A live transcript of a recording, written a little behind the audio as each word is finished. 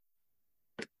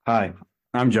Hi,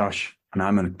 I'm Josh, and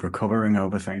I'm a recovering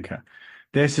overthinker.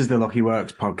 This is the Lucky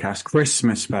Works podcast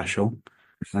Christmas special,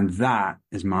 and that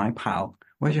is my pal.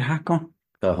 Where's your hat gone?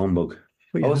 Humbug.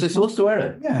 Put Oh, your was I hat on. supposed to wear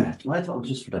it? Yeah, I thought it was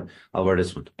just for the. I'll wear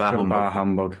this one. Bah got bar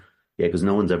Humbug. humbug. Yeah, because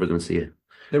no one's ever going to see it.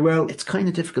 They will. It's kind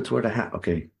of difficult to wear the hat.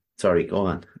 Okay. Sorry, go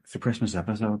on. It's a Christmas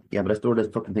episode. Yeah, but I throw this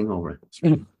fucking thing over it.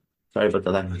 Sorry about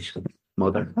the language.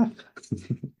 Mother.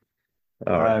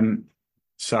 All right.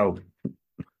 So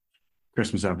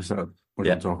Christmas episode. What do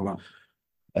you Yeah. want to talk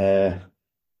about?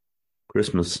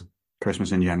 Christmas.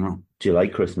 Christmas in general. Do you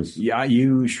like Christmas? Yeah,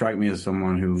 you strike me as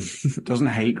someone who doesn't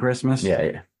hate Christmas,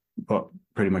 Yeah. but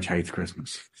pretty much hates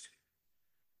Christmas.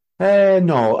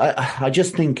 No, I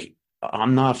just think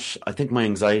I'm not. I think my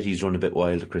anxieties run a bit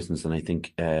wild at Christmas, and I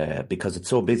think because it's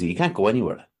so busy, you can't go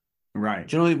anywhere. Right.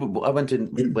 Do you know? I went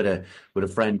in with a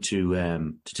friend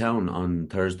to town on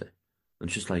Thursday, and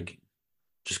just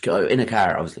in a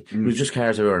car. Obviously, it was just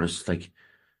cars everywhere, and it's just like,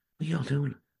 what are you all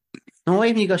doing? No, why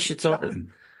haven't you got shit sorted?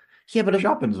 Yeah, but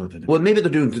Shopping's what they do. well, maybe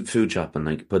they're doing food shopping,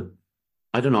 like, but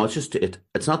I don't know. It's just it.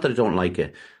 It's not that I don't like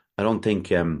it. I don't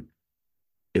think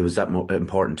it was that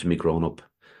important to me growing up,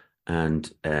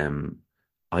 and I'm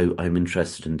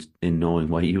interested in knowing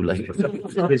why you like it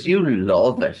because you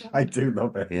love it. I do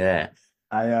love it. Yeah.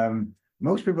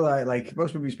 Most people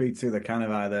you speak to, they're kind of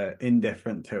either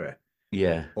indifferent to it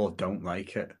Yeah. or don't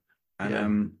like it. And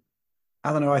Yeah.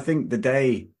 I don't know, I think the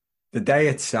day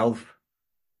itself,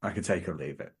 I could take or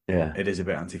leave it. Yeah. It is a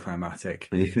bit anticlimactic.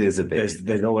 It is a bit.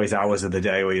 There's always hours of the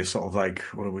day where you're sort of like,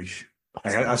 what are we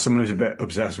like, as someone who's a bit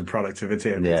obsessed with productivity,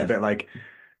 it's Yeah. a bit like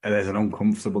there's an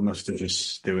uncomfortableness to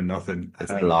just doing nothing.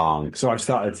 It's long. So I've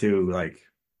started to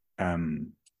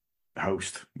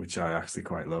host, which I actually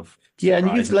quite love. Yeah,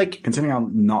 and you Surprising. Considering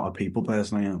I'm not a people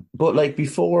person, I am. but like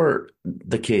before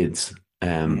the kids,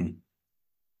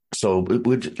 so it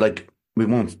would we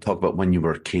won't talk about when you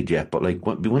were a kid yet, but like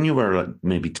when you were like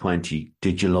maybe 20,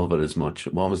 did you love it as much?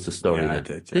 What was the story? Yeah, I then?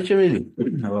 did. Did you really?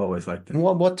 I've always liked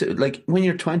it. Like when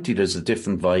you're 20, there's a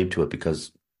different vibe to it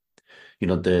because you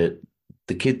know the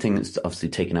kid thing is obviously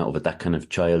taken out of it, that kind of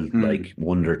childlike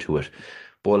wonder to it.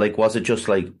 But like, was it just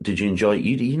like, did you enjoy?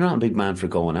 You're not a big man for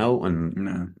going out, and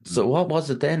No. so what was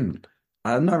it then?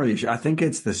 I'm not really sure. I think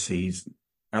it's the season.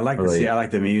 I like the Right. sea. I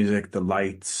like the music, the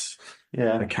lights,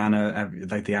 Yeah, the kind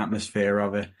of like the atmosphere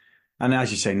of it. And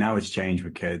as you say, now it's changed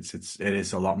with kids. It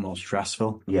is a lot more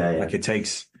stressful. yeah. Like it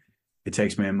takes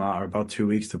me and Marta about 2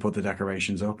 weeks to put the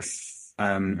decorations up,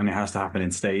 and it has to happen in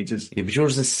stages. Yeah, but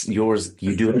yours.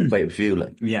 You do it quite a few,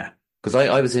 like Yeah, because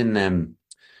I was in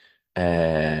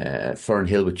Fern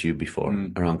Hill with you before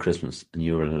around Christmas, and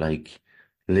you were like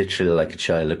literally like a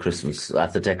child at Christmas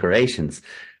at the decorations,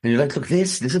 and you're like, "Look,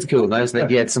 this is cool." And I was like,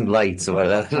 "Yeah, it's some lights or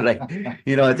whatever." Like,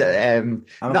 you know, I'm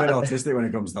a bit autistic when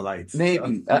it comes to lights.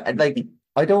 maybe like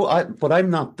I don't. But I'm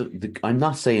not I'm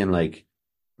not saying like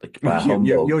humbug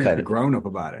You're kind of. grown up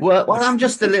about it. Well, I'm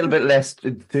just a little bit less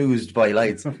enthused by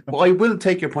lights. But I will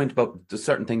take your point about the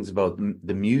certain things about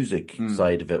the music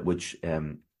side of it, which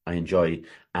I enjoy,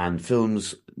 and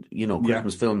films. You know,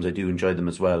 Christmas films, I do enjoy them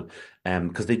as well,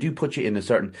 because they do put you in a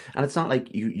certain. And it's not like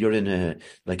you're in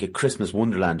a Christmas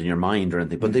wonderland in your mind or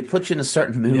anything, but they put you in a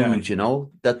certain mood. Yeah. You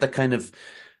know that kind of.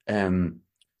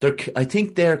 I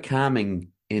think they're calming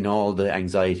in all the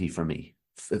anxiety for me.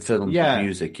 Films,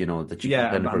 music, you know, that you can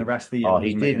kind of, and the rest of the year. oh,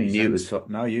 he didn't mute his phone.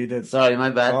 No, you did. Sorry, my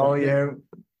bad. Oh, you.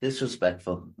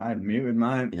 Disrespectful. I muted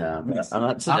mine. Yeah, I'm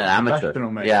not an amateur. professional,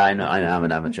 mate. Yeah, I know, I'm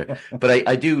an amateur. But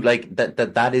I do like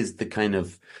that is the kind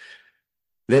of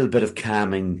little bit of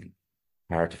calming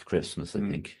part of Christmas, I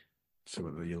think.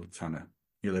 So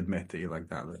you'll admit that you like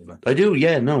that a little bit. I do,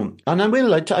 yeah, no. And I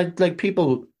will. I like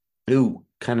people who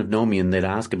kind of know me and they'd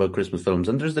ask about Christmas films,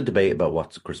 and there's the debate about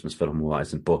what's a Christmas film and what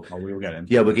isn't. But we'll get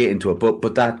into we'll get into it.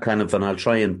 But that kind of, and I'll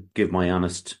try and give my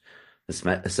honest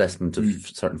assessment of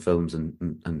certain films,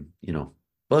 and you know,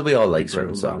 well, we all like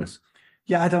certain songs.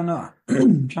 Yeah, I don't know.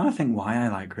 I'm trying to think why I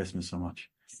like Christmas so much.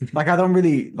 Like, I don't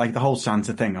really like the whole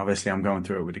Santa thing. Obviously, I'm going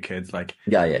through it with the kids. Like,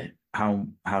 yeah. How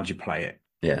do you play it?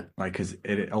 Yeah, like, because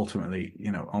it ultimately,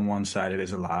 you know, on one side it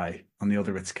is a lie, on the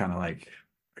other it's kind of like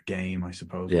a game, I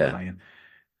suppose. Yeah. Playing.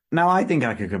 Now, I think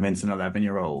I could convince an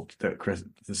 11-year-old that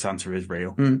the Santa is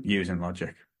real using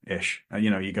logic-ish. You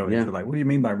know, you go into like, what do you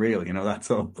mean by real? You know,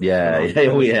 that's all. Yeah.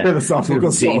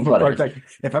 Philosophical sort of approach. Like,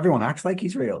 if everyone acts like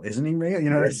he's real, isn't he real?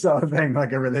 You know, this sort of thing,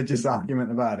 like a religious argument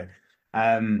about it.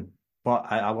 But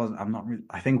I'm not really.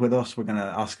 I think with us,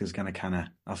 Oscar and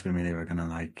Amelia are gonna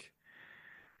like.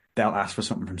 They'll ask for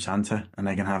something from Santa and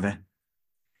they can have it.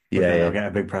 They'll get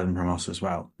a big present from us as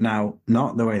well. Now,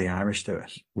 not the way the Irish do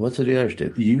it. What do the Irish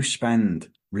do? You spend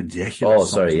ridiculous. Oh,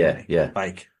 sorry, money. yeah.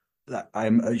 Like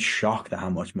I'm shocked at how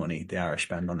much money the Irish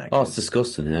spend on their Oh, kids. it's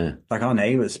disgusting, yeah. Like our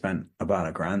neighbours spent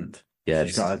about $1,000. Yeah,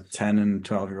 She's got a 10 and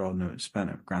 12-year-old and it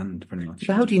spent $1,000 pretty much.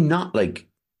 So how do you not like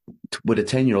with a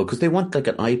 10-year-old? Because they want like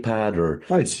an iPad or a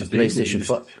PlayStation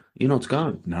 5. It's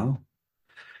gone. No.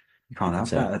 You can't have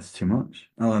that. That's too much.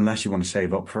 Well, unless you want to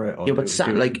save up for it or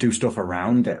do stuff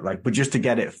around it. But just to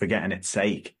get it for getting its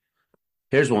sake.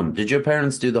 Here's one. Did your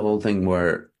parents do the whole thing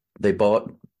where they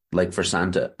bought like for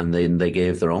Santa and then they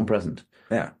gave their own present?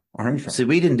 Yeah. I think so. See,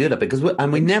 we didn't do that because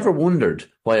we never wondered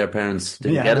why our parents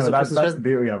didn't get us a present. That's the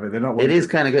beauty of it. They're not. It is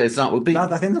kind of good. It's not.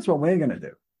 I think that's what we're going to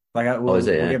do. We'll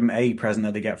give them a present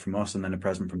that they get from us and then a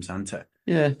present from Santa.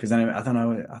 Yeah. Because then I don't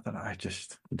know. I thought I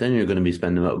just. Then you're going to be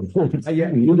spending up.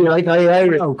 Yeah. You'll be like,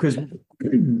 no, because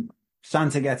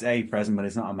Santa gets a present, but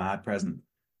it's not a mad present.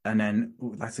 And then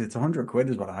it's £100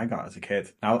 is what I got as a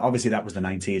kid. Now, obviously, that was the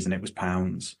 90s and it was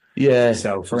pounds. Yeah.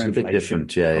 So for inflation, a bit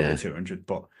different. Yeah. 200,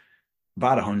 but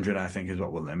about 100, I think, is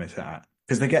what we'll limit it at.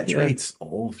 Because they get treats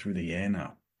all through the year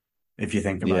now. If you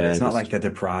think about it, it's not like they're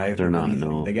deprived. They're not.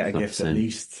 No, they get a gift at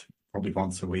least probably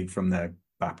once a week from their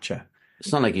bapcha.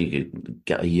 It's not like you could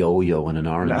get a yo-yo and an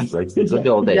orange. Like it's like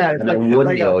all day. Yeah, it's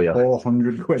like yo-yo.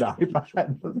 £400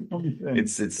 iPad.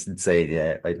 It's insane.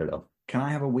 Yeah, I don't know. Can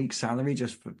I have a week's salary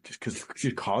just because?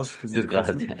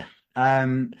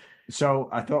 Yeah. So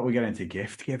I thought we'd get into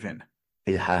gift giving.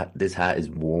 This hat is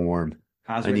warm.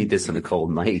 I need this on a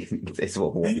cold night. It's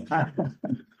warm.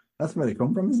 That's where they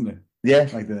come from, isn't it? Yeah.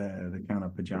 Like the kind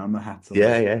of pajama hats.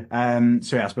 Yeah.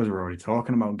 So I suppose we're already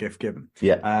talking about gift giving.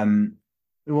 Yeah.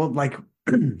 Well, like,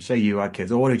 say you had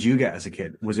kids, or what did you get as a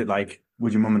kid? Was it like,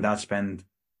 would your mum and dad spend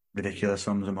ridiculous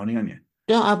sums of money on you?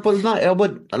 Yeah, but I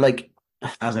would like.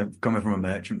 As coming from a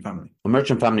merchant family. A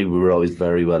merchant family, we were always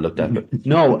very well looked after.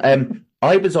 No,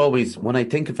 I was always, when I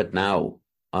think of it now,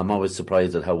 I'm always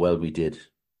surprised at how well we did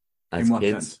as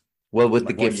kids. Sense? Well, with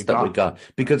the gifts that we got.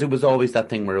 Because it was always that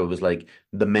thing where it was like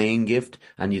the main gift,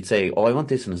 and you'd say, oh, I want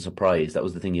this in a surprise. That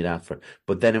was the thing you'd ask for.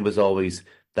 But then it was always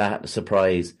that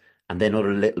surprise, and then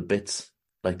other little bits,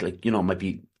 like it might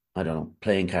be, I don't know,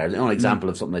 playing cards, an example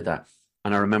of something like that.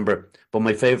 And I remember, but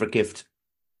my favourite gift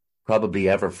probably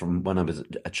ever from when I was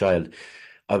a child,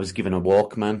 I was given a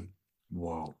Walkman.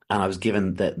 Whoa. And I was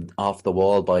given that Off the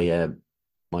Wall by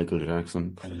Michael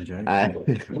Jackson.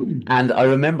 And I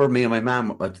remember me and my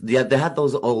mum, they had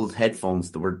those old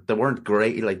headphones they weren't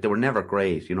great, like they were never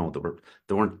great, they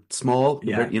weren't small,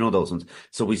 those ones.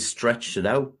 So we stretched it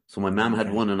out. So my mum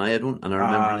had one and I had one, and I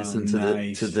remember listening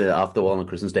to the Off the Wall on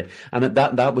Christmas Day. And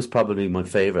that was probably my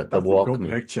favourite, the Walkman. That's a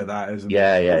good picture, that, isn't it?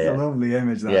 Yeah. That's a lovely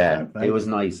image. It was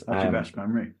nice. That's your best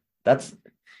memory. That's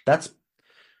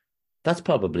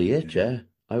probably it, yeah.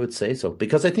 I would say so.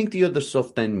 Because I think the other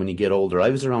stuff then, when you get older, I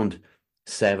was around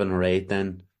 7 or 8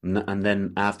 then. And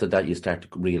then after that, you start to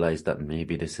realise that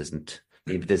maybe this is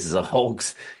a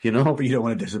hoax, But you don't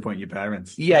want to disappoint your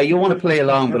parents. Yeah, you want to play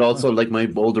along, but also, like my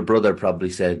older brother probably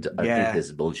said, I think this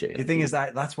is bullshit. The thing is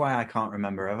that's why I can't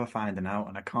remember ever finding out,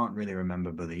 and I can't really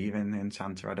remember believing in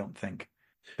Santa, I don't think.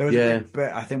 There was a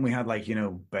bit, I think we had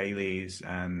Baileys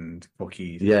and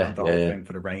cookies, the whole thing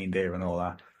for the reindeer and all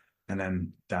that. And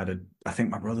then I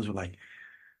think my brothers were like,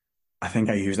 I think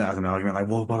I used that as an argument, like,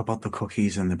 well, what about the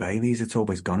cookies and the Baileys? It's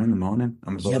always gone in the morning.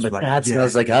 And but Dad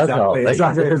smells like alcohol.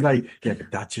 Exactly. It was like,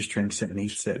 but Dad just drinks it and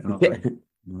eats it. And I was like,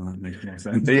 well, that makes no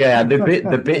sense. Yeah,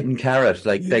 the bit and carrot,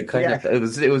 like they kind of,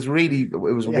 it was really, it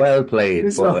was well played.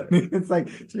 It's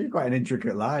really quite an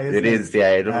intricate lie, isn't it? It is,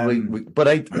 yeah. But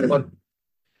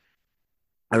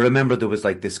I remember there was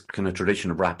like this kind of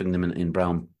tradition of wrapping them in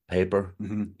brown paper,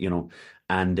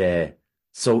 and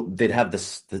so they'd have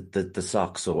the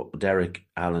socks. So Derek,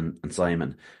 Alan, and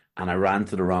Simon, and I ran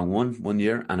to the wrong one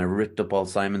year, and I ripped up all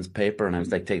Simon's paper, and I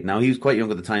was like, now he was quite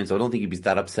young at the time, so I don't think he'd be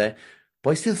that upset. But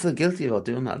I still feel guilty about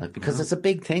doing that, like, because it's a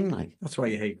big thing. Like, that's why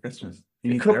you hate Christmas.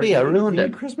 It could be I ruined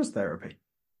it. Christmas therapy.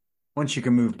 Once you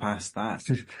can move past that.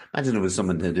 Imagine it was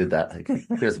someone who did that, like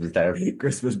Christmas therapy.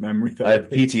 Christmas memory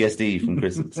therapy. I have PTSD from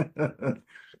Christmas.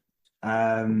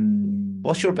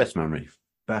 What's your best memory?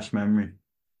 Best memory?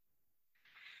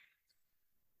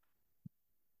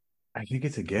 I think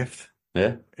it's a gift.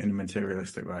 Yeah. In a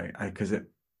materialistic way.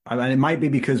 It might be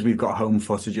because we've got home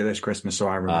footage of this Christmas, so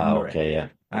I remember it. Yeah.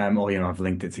 Or, I've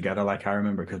linked it together like I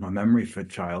remember, because my memory for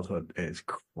childhood is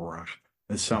crap.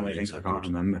 There's so many things I can't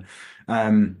remember.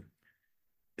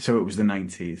 So it was the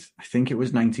 90s. I think it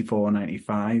was 94,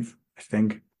 95, I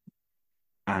think.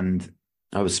 And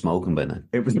I was smoking by then.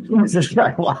 It was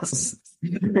 95.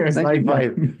 It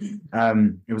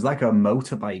was like a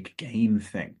motorbike game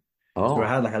thing. Oh. So it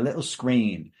had like a little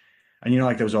screen. And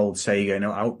like those old Sega,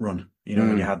 Outrun. You know,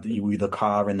 when you had the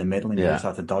car in the middle and you just Yeah.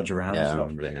 had to dodge around and Yeah, I stuff.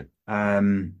 remember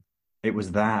that. It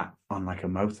was that on like a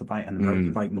motorbike, and the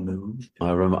motorbike moved,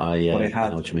 I remember. but Yeah, it I know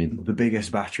had what you mean. the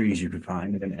biggest batteries you could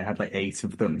find, and it had like 8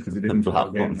 of them because it The didn't black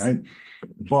plug in, ones. right?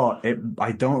 But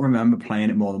I don't remember playing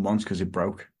it more than once because it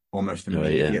broke almost Right,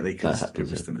 yeah. immediately That because it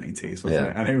happens. was Yeah. the 90s, wasn't Yeah.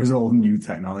 it? And it was all new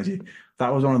technology.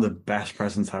 That was one of the best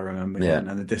presents I remember Yeah. getting,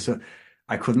 and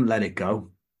I couldn't let it go.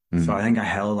 So I Mm. think I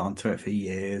held on to it for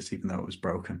years, even though it was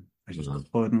broken. I just Well,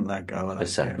 couldn't let go of a that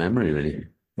sad shit. memory, really.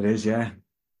 It is, yeah.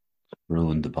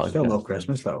 Ruined the Still love podcast.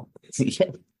 Christmas though.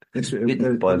 Yeah. Didn't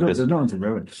There's, spoil there's Christmas. nothing to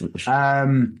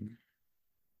ruin.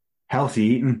 Healthy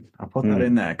eating. I put that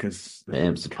in Mm. there because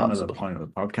It's it's kind of the possible. point of the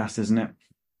podcast, isn't it?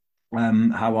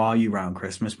 How are you around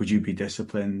Christmas? Would you be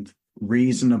disciplined,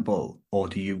 reasonable, or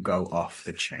do you go off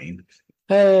the chain?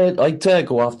 I'd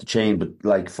go off the chain, but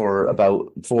like for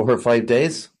about 4 or 5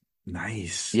 days.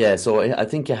 Nice. Yeah, so I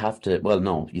think you have to. Well,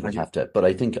 no, you don't have to, but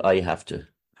I think I have to.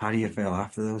 How do you feel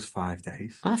after those 5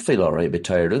 days? I feel all right, a bit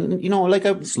tired. And, like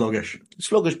I Sluggish.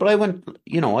 sluggish, but I went,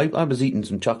 I was eating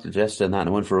some chocolate yesterday and that, and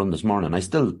I went for a run this morning. I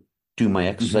still do my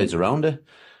exercise around it,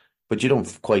 but you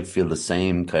don't quite feel the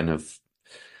same kind of,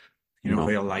 You don't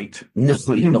feel light. no,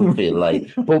 you don't feel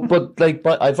like,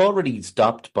 but I've already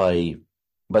stopped by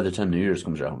the time New Year's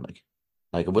comes around, like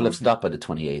I will have stopped by the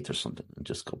 28th or something and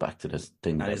just go back to this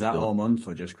thing that I Is was that doing. all month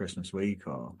or just Christmas week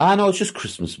or? No, it's just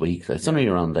Christmas week. It's only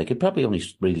around, like, it probably only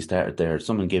really started there.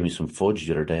 Someone gave me some fudge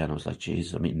the other day and I was like,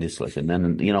 geez, I'm eating this, like, and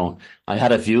then, I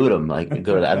had a few of them, like,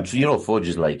 good. And, fudge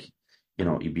is like,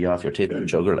 you'd be off your tip and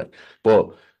sugar, like, but,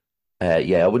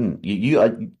 yeah, I wouldn't,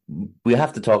 we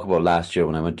have to talk about last year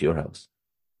when I went to your house.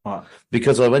 What?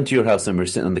 Because I went to your house and we were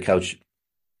sitting on the couch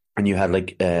and you had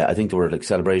like, I think there were like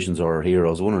Celebrations or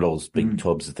Heroes, one of those big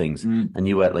tubs of things, and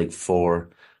you ate like 4.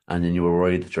 And then you were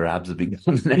worried that your abs would be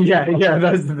gone. Yeah,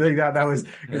 that's the thing. That was,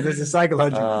 there's a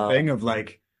psychological thing of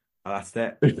like, oh, that's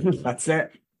it. That's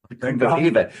it. I couldn't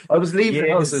believe it. I was leaving the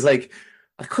house. I was like,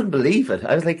 I couldn't believe it.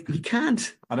 I was like, you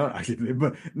can't. I don't actually,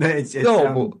 but no, it's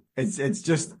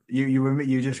just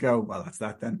you just go, well, that's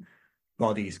that then.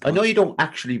 Body's I gone. know you don't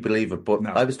actually believe it, but No.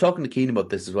 I was talking to Keen about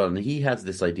this as well, and he has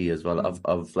this idea as well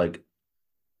of like,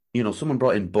 someone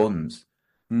brought in buns.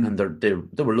 And they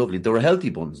were lovely. They were healthy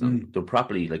buns. They were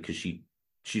properly, like, because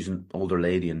she's an older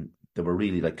lady and they were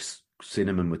really like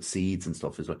cinnamon with seeds and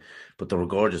stuff as well. But they were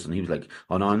gorgeous. And he was like,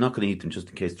 "Oh no, I'm not going to eat them just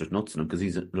in case there's nuts in them because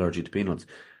he's allergic to peanuts."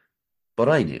 But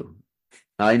I knew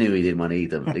he didn't want to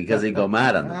eat them because he'd go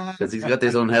mad on them because he's got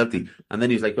this unhealthy. And then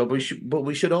he's like, "Well, we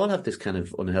should all have this kind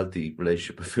of unhealthy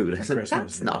relationship with food." I said,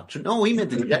 "That's not true." No, he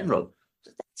meant in general.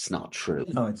 That's not true.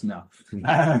 No, it's not.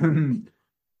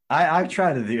 I've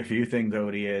tried to do a few things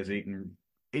over the years, eating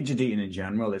in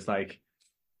general. It's like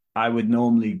I would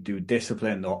normally do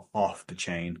disciplined or off the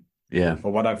chain. Yeah.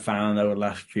 But what I've found over the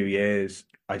last few years,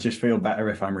 I just feel better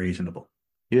if I'm reasonable.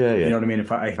 Yeah, yeah. You know what I mean?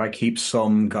 If I keep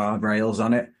some guardrails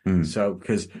on it. So,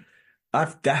 because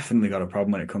I've definitely got a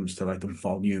problem when it comes to like the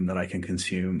volume that I can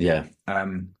consume. Yeah.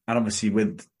 And obviously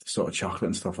with sort of chocolate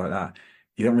and stuff like that,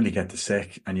 you don't really get the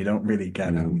sick and you don't really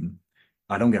get,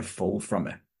 I don't get full from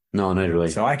it. No, neither do I.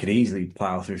 So I could easily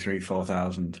plow through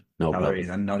 3,000-4,000 calories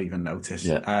and not even notice.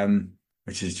 Yeah.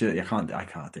 Which is just I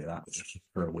can't do that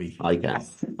for a week. I can.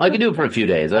 I can do it for a few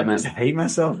days. I just hate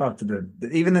myself after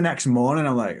even the next morning.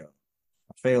 I'm like,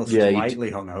 I feel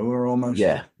slightly hungover almost.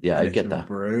 Yeah, I get that.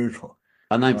 Brutal.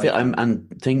 And I'm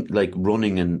think like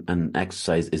running and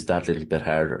exercise is that little bit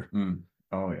harder.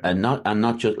 Oh yeah. And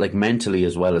not just like mentally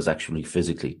as well as actually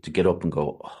physically to get up and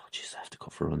go, oh jeez, I have to go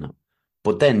for a run now.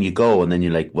 But then you go and then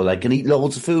you're like, well, I can eat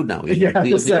loads of food now. Yeah,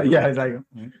 it's like,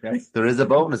 okay. There is a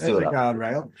bonus to it.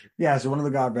 Guardrail. Yeah, so one of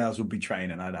the guardrails would be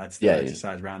training. I'd still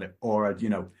exercise around it, or I'd,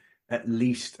 at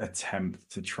least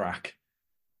attempt to track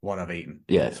what I've eaten.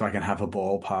 Yeah. So I can have a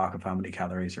ballpark of how many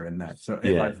calories are in there. So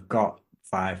if I've got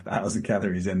 5,000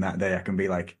 calories in that day, I can be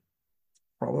like,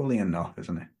 probably enough,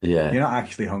 isn't it? Yeah. You're not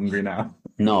actually hungry now.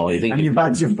 No, I think. And you've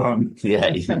had your fun. Yeah,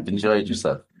 you've enjoyed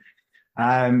yourself.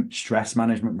 Stress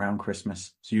management around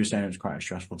Christmas. So you were saying it was quite a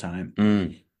stressful time.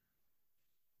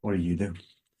 What do you do?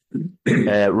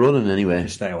 Running anyway.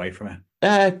 Just stay away from it.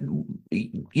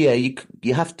 Yeah,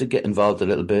 you have to get involved a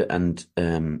little bit, and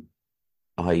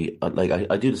I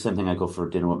do the same thing. I go for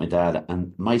dinner with my dad,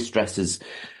 and my stress is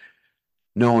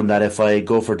knowing that if I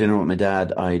go for dinner with my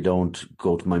dad, I don't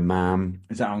go to my mum.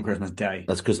 Is that on Christmas Day?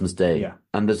 That's Christmas Day. Yeah.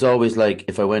 And there's always like,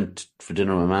 if I went for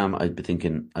dinner with my mum, I'd be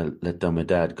thinking I'll let down my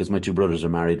dad because my 2 brothers are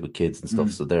married with kids and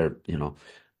stuff, so they're, and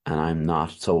I'm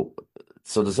not. So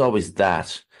there's always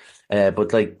that.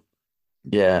 But like,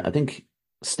 yeah, I think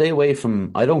stay away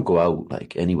from. I don't go out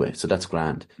like anyway, so that's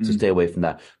grand. So stay away from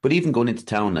that. But even going into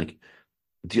town, like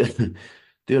the,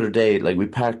 the other day, like we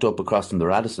parked up across from the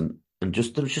Radisson, and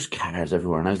just there was just cars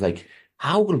everywhere, and I was like,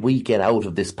 "How will we get out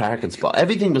of this parking spot?"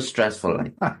 Everything was stressful,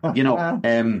 like you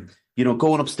know,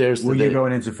 going upstairs Were to you the.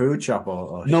 going into food shop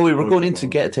or No, we were food going shop in to or?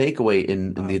 get a takeaway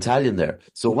in the Italian there.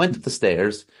 So I went up the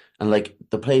stairs, and like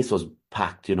the place was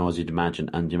packed, as you'd imagine.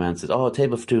 And your man says, "Oh, a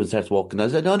table for two," and starts walking. I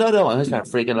said, "No, no, no!" And I start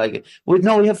freaking like, "Wait,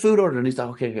 no, we have food order." And he's like,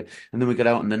 "Okay, okay." And then we got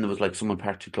out, and then there was like someone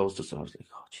parked too close to us. So I was like,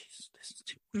 "Oh, Jesus, this is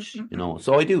too much."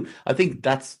 So I do. I think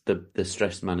that's the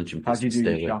stress management How piece do you to do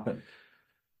your stay away. shopping?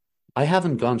 I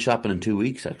haven't gone shopping in 2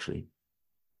 weeks actually.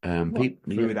 What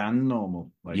Yeah, food and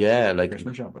normal like yeah, like,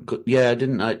 Christmas shopping? yeah, I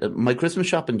didn't. My Christmas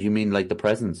shopping. Do you mean like the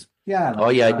presents? Yeah, Oh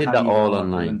like yeah, I did how do that you all go about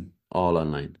doing online. All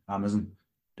online. Amazon?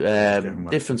 Just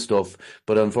different Different websites. stuff,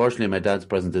 but unfortunately, my dad's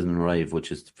present didn't arrive,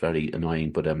 which is very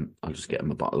annoying. But I'll just get him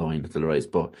a bottle of wine until it arrives.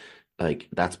 But like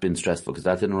that's been stressful because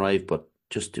that didn't arrive. But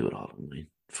just do it all online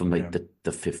from like Yeah,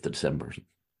 the 5th of December.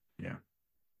 yeah,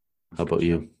 that's How good about stuff.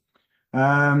 you?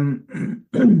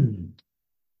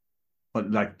 But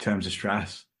like terms of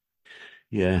stress,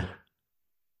 Yeah.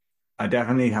 I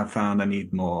definitely have found I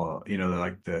need more,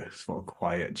 like the sort of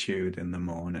quietude in the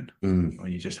morning Mm.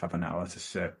 when you just have an hour to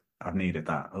sit. I've needed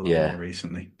that a lot more Yeah.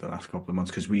 recently, the last couple of months,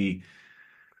 because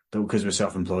we're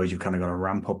self-employed, you've kind of got to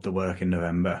ramp up the work in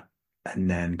November. And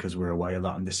then because we're away a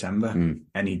lot in December, Mm.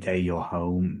 any day you're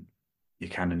home, you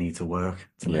kind of need to work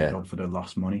to make Yeah. up for the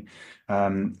lost money.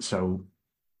 So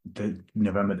the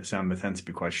November, December tend to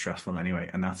be quite stressful anyway.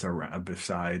 And that's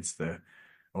besides the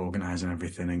organizing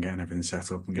everything and getting everything set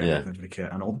up and getting Yeah. everything to the kit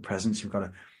and all the presents you've got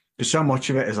to. Because so much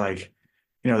of it is like,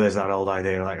 there's that old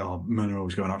idea like, oh, men are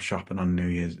always going out shopping on New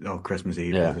Year's or Christmas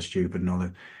Eve because Yeah. they're stupid and all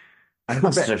that. And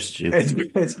it's a That's so bit, it's,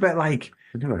 stupid. it's a bit like,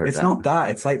 I never heard it's that. not that.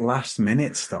 It's like last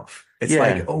minute stuff. It's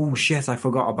like, Yeah. oh shit, I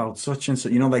forgot about such and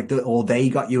such. Like or they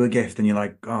got you a gift and you're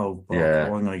like, oh, fuck, I Yeah.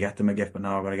 wasn't going to get them a gift, but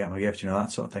now I'm going to get them a gift,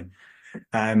 that sort of thing.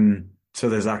 So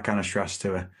there's that kind of stress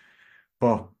to it.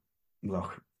 But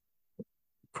look,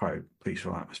 quite a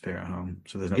peaceful atmosphere at home.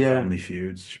 So there's no Yeah. family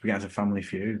feuds. Should we get into family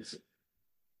feuds?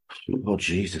 Oh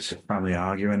Jesus. Family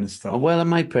arguing and Oh, stuff. well, and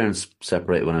my parents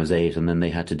separated when I was 8, and then they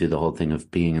had to do the whole thing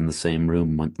of being in the same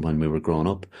room when we were growing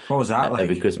up What was that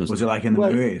every like? Christmas. Was it like in the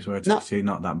Well, movies where it's not actually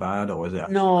not that bad, or was it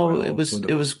actually quite no, it was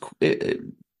awkward? it was.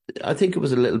 I think it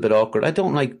was a little bit awkward. I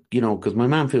don't like because my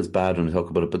mom feels bad when I talk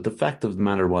about it. But the fact of the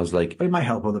matter was like, But it might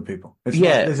help other people. It's not.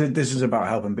 yeah, This is about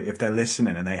helping. But if they're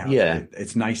listening and they have, yeah,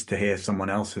 it's nice to hear someone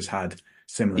else has had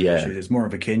similar yeah, issues. It's more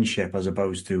of a kinship as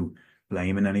opposed to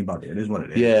blaming anybody. It is what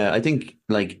it is. yeah. I think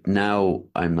like now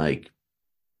I'm like,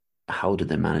 how did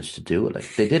they manage to do it?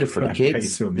 Like they did it for the Fair play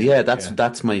kids. to 'em, Yeah, that's yeah.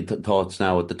 that's my thoughts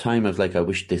now. At the time, I was like, I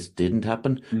wish this didn't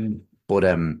happen. Mm. But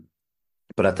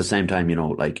at the same time,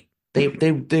 like they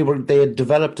had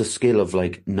developed a skill of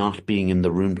like not being in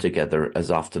the room together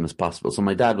as often as possible. So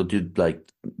my dad would do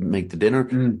like make the dinner,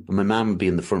 Mm. and my mom would be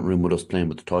in the front room with us playing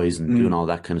with the toys and doing Mm. all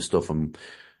that kind of stuff, and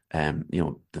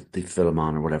the film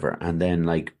on or whatever. And then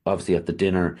like obviously at the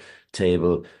dinner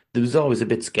table, there was always a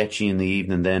bit sketchy in the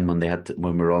evening. Then when we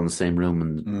were all in the same room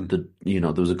and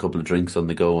Mm. there was a couple of drinks on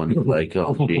the go and like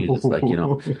oh Jesus, like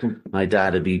my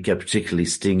dad would get particularly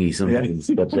stingy sometimes,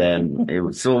 Yeah. but it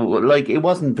was so like it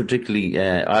wasn't particularly.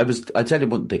 I tell you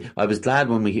one thing, I was glad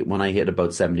when I hit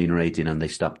about 17 or 18 and they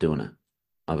stopped doing it.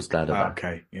 I was glad of that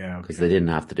Okay. Yeah. because Okay. they didn't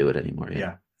have to do it anymore. Yeah,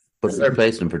 Yeah. but fair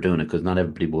play to them for doing it because not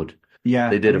everybody would. Yeah.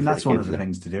 They I did it mean, for the that's one of kids. the Like.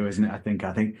 things to do, isn't it? I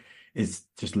think it's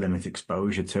just limit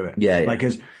exposure to it. Yeah, Like, yeah,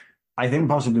 because I think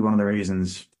possibly one of the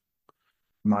reasons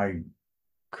my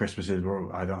Christmases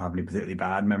were I don't have any particularly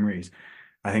bad memories.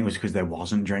 I think it was because there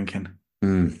wasn't drinking.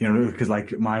 mm, Because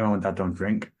like my mom and dad don't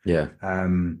drink. yeah,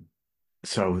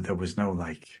 So there was no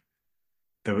like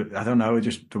I don't know, it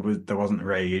just there wasn't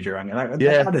rage or anything. Like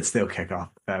yeah, that'd still kick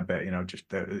off a fair bit, just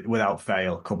without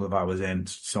fail, a couple of hours in,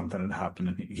 something had happened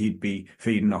and he'd be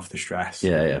feeding off the stress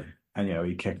yeah, yeah, and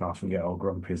he'd kick off and get all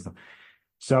grumpy and stuff.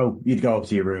 So you'd go up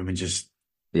to your room and just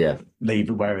yeah, leave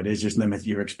it where it is, just limit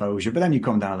your exposure. But then you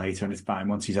come down later and it's fine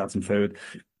once he's had some food.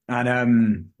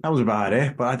 And that was about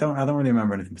it. But I don't really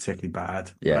remember anything particularly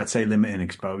bad. But yeah, I'd say limiting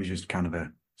exposure is kind of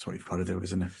it's what you've got to do,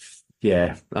 isn't it?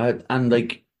 yeah. And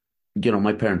like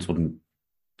my parents wouldn't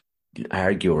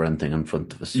argue or anything in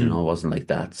front of us. It wasn't like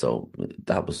that. So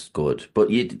that was good. But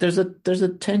there's a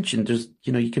tension.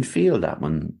 You can feel that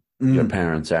when your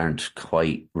parents aren't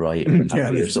quite right or Yeah, happy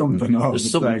or there's something. something off. There's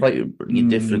It's something like, quite really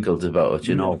difficult about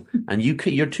it. And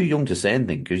you're too young to say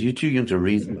anything because you're too young to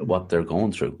reason what they're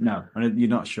going through. no, and you're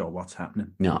not sure what's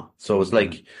happening. No. So it's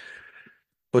like,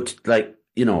 but like,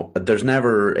 there's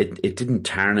never, it didn't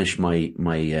tarnish my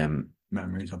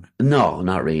memories of it? No,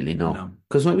 not really, no. No.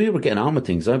 Because when we were getting on with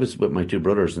things, I was with my two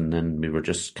brothers, and then we were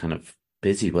just kind of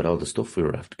busy with all the stuff we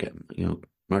were after getting,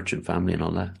 merchant family and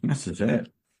all that. This is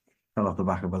it. Fell off the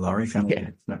back of a lorry.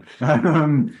 Yeah. No.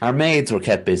 Our maids were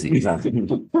kept busy.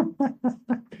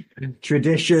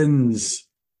 Traditions.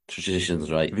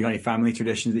 Traditions, right? Have you got any family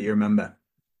traditions that you remember?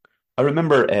 I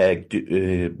remember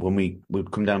when we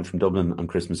would come down from Dublin on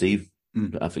Christmas Eve,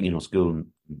 after school and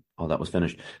all that was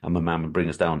finished, and my mum would bring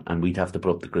us down, and we'd have to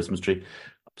put up the Christmas tree.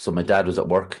 So my dad was at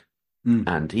work,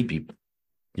 and he'd be,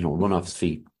 run off his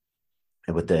feet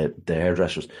with the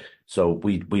hairdressers. So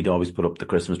we'd always put up the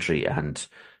Christmas tree, and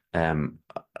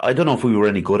I don't know if we were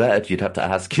any good at it. You'd have to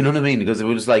ask, you know what I mean? Because it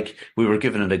was like we were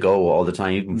giving it a go all the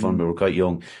time, even when we were quite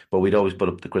young. But we'd always put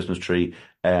up the Christmas tree.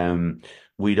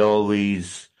 We'd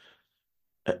always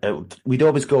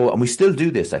go, and we still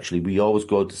do this actually. We always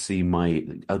go to see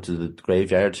out to the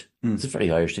graveyard. It's a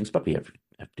very Irish thing. It's probably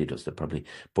everybody does that probably.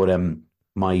 But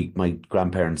my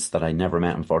grandparents that I never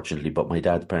met, unfortunately, but my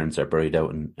dad's parents are buried out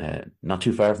in not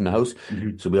too far from the house.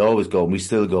 So we always go, and we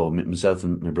still go. Myself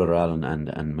and my brother Alan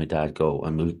and my dad go,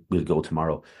 and we'll go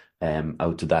tomorrow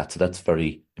out to that. So that's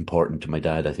very important to my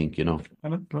dad, I think.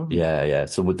 Yeah.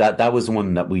 So with that was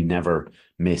one that we never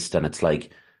missed, and it's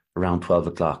like around 12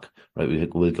 o'clock.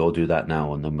 Right, we'll go do that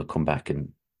now, and then we'll come back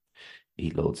and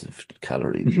eat loads of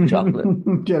calories and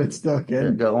chocolate. Get it stuck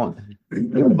in. Go on.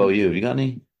 What about you? Have you got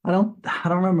any? I don't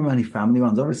remember many family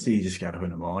ones. Obviously, you just get up in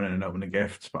the morning and open the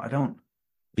gifts, but I don't.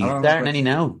 Are you starting any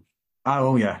now?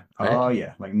 Oh yeah,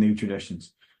 like new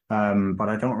traditions. But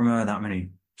I don't remember that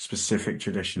many specific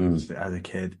traditions as a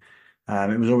kid.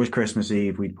 It was always Christmas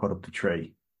Eve. We'd put up the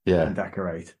tree, and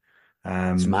decorate.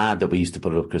 It's mad that we used to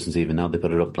put it up Christmas Eve, and now they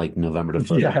put it up like November the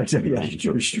 1st.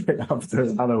 Yeah, straight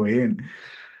after Halloween.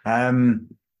 I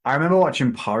remember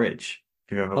watching Porridge.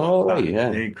 If you ever watched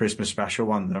that, the Christmas special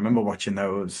one. I remember watching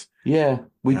those. Yeah,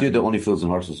 we did the Only Fools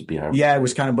and Horses would be hard. Yeah, it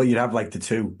was kind of, but you'd have like the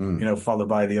two, followed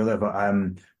by the other. But I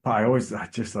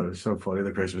just thought it was so funny,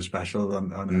 the Christmas special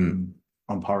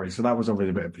on Porridge. So that was always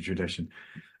a bit of a tradition.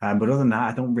 But other than that,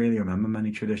 I don't really remember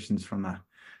many traditions from that.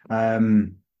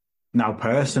 Now,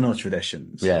 personal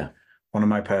traditions. Yeah. One of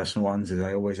my personal ones is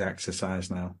I always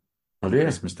exercise now. On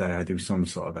Christmas Day, I do some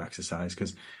sort of exercise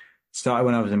because it started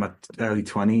when I was in my early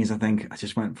 20s, I think. I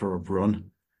just went for a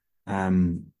run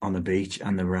on the beach,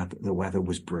 and the weather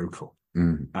was brutal.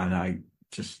 And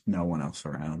no one else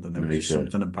around. And there was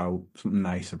something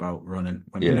nice about running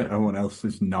when everyone else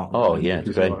is not. Oh, running, yeah.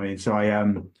 you know what I mean? So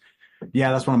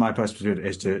that's one of my personal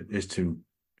traditions is to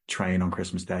train on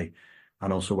Christmas Day.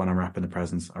 And also when I'm wrapping the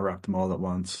presents, I wrap them all at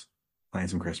once, playing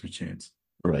some Christmas tunes.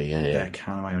 Right, yeah. They're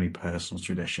kind of my only personal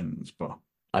traditions, but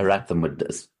I wrap them with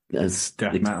as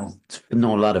death metal.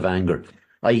 No, a lot of anger.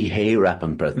 I hate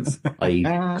wrapping presents.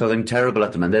 Because I'm terrible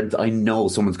at them, and then I know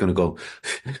someone's going to go,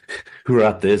 "Who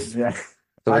wrapped this?" Yeah.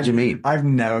 So what do you mean? I've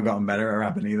never gotten better at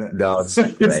rapping either. No, it's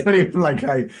not even like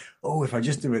if I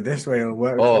just do it this way, it'll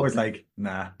work. It's always like,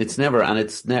 nah. It's never, and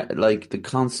it's like the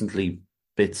constantly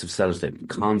bits of sellotape,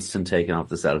 constant taking off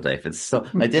the sellotape. It's so.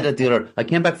 I did it I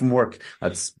came back from work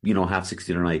at 6:30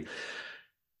 at night.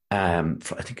 I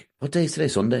think, what day is today?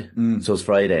 Sunday. So it's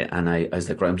Friday, and I was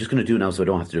like, right, I'm just going to do it now so I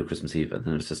don't have to do Christmas Eve. And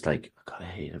then it was just like, God, I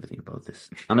hate everything about this.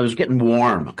 And I was getting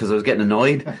warm because I was getting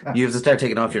annoyed. You have to start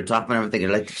taking off your top and everything.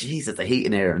 You're like, Jesus, I hate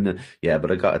in here. And then,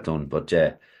 but I got it done. But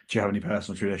do you have any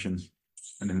personal traditions?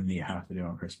 And then you have to do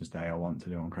on Christmas Day or want to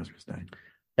do on Christmas Day?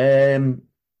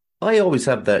 I always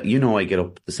have that, I get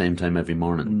up at the same time every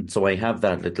morning. So I have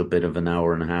that little bit of an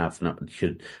hour and a half.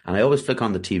 And I always flick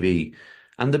on the TV.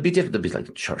 And there'd be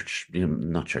like church,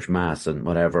 not church, mass and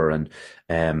whatever. And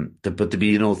but there'd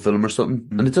be an old film or something.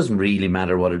 And it doesn't really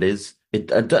matter what it is. It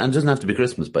doesn't have to be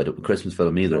Christmas, by the Christmas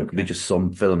film either. Okay. It could be just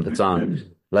some film that's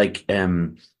on. Like,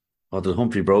 the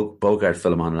Humphrey Bogart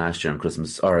film on last year on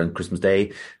Christmas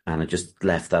Day. And I just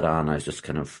left that on. I was just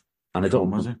kind of, and I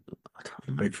don't. Was it?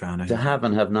 Big fan. To have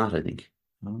and have not, I think.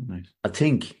 Oh, nice. I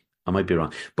think I might be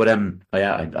wrong, but I am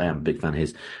a big fan of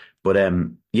his. But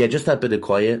just that bit of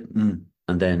quiet,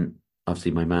 and then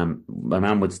obviously my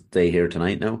mum would stay here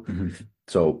tonight now,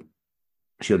 so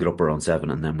she'll get up around 7,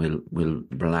 and then we'll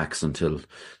relax until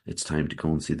it's time to go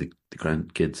and see the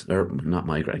grandkids, or not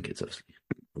my grandkids, obviously.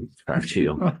 Far too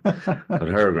young, but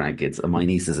her grandkids, and my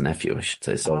nieces and nephew, I should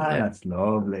say. So that's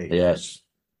lovely. Yes.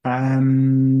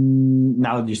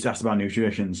 Now you asked about new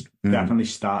traditions. Definitely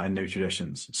starting new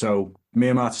traditions. So me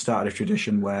and Marta started a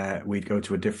tradition where we'd go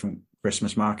to a different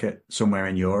Christmas market somewhere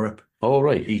in Europe. Oh,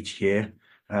 right. Each year.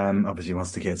 Obviously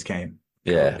once the kids came,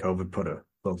 COVID put a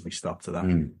lovely stop to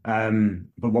that.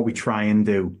 But what we try and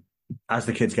do as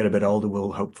the kids get a bit older,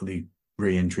 we'll hopefully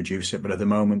reintroduce it. But at the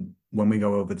moment, when we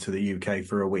go over to the UK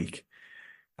for a week,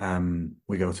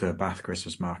 we go to Bath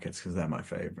Christmas markets because they're my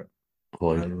favourite.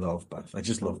 I love Bath. I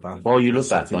just love Bath. Oh, you love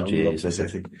Bath, don't you? I love the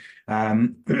city.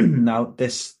 Now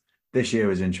this year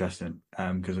was interesting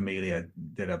because Amelia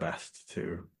did her best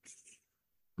to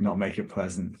not make it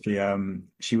pleasant.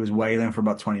 She was wailing for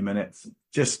about 20 minutes,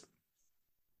 just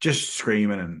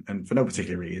screaming and for no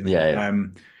particular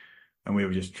reason. And we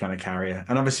were just trying to carry her.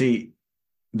 And obviously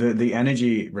the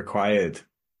energy required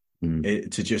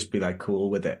it to just be like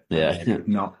cool with it.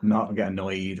 Not get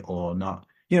annoyed or not,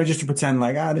 just to pretend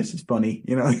like, this is funny,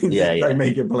 like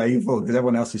make it playful because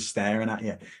everyone else is staring at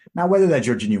you. Now, whether they're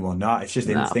judging you or not, it's just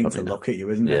instinct to look at you,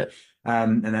 isn't it?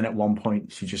 And then at one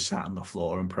point she just sat on the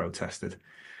floor and protested.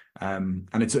 And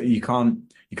it's you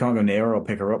can't go near her or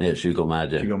pick her up. Yeah, she'd go mad.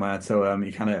 She'd go mad. So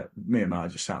me and Ma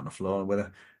just sat on the floor with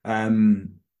her.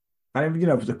 And a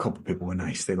couple of people were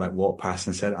nice. They like walked past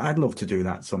and said, "I'd love to do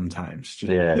that sometimes."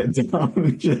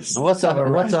 What's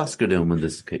Oscar doing when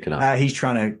this is kicking off? He's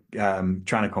trying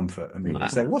to comfort Amelia.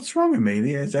 He's like, "What's wrong,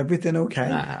 Amelia? Is everything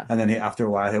okay?" And then after a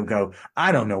while, he'll go,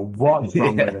 "I don't know what's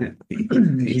wrong with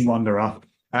it." He wander off.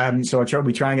 So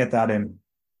we try and get that in.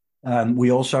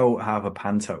 We also have a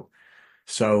panto.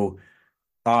 So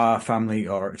our family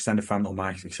or extended family, or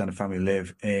my extended family,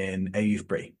 live in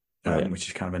Avebury. Which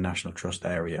is kind of a National Trust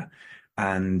area,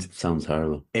 and sounds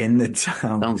horrible. In the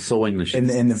town, sounds so English. In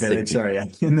the village, sorry,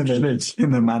 in the village,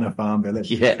 in the Manor Farm village.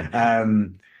 They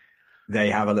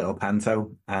have a little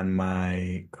panto, and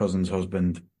my cousin's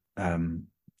husband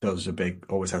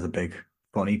always has a big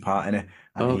funny part in it,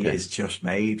 and he is just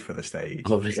made for the stage.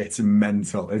 It's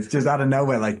mental. It's just out of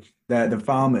nowhere, like the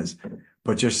farmers,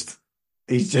 but he's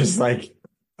just like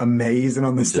amazing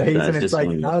on the stage, and it's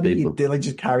like, how did he do? Like,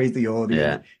 just carries the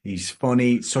audience. He's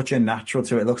funny, such a natural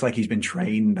to it. It looks like he's been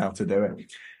trained how to do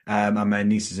it. And my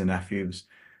nieces and nephews,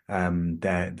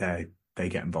 they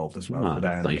get involved as well.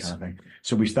 Nice. Kind of thing.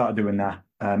 So we started doing that.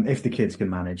 If the kids can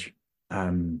manage.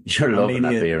 You're loving that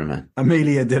beer, man.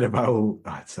 Amelia did about.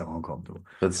 It's so uncomfortable.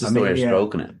 That's just the way you're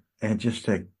stroking it. And just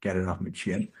to get it off my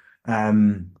chin.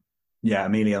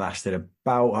 Amelia lasted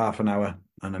about half an hour.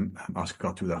 And Oscar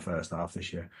got through that first half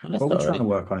this year. But we're trying to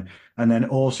work on it. And then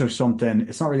also something,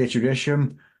 it's not really a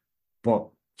tradition, but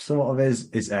sort of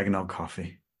is eggnog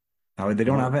coffee. Now, they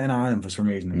don't have it in Ireland for some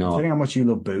reason. No. Considering how much you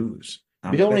love booze.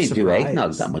 We don't really do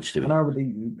eggnog that much, do we? I know, but the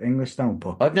English don't.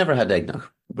 But I've never had eggnog.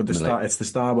 But it's the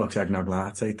Starbucks eggnog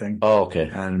latte thing. Oh, okay.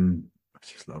 And I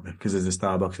just love it because there's a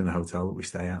Starbucks in the hotel that we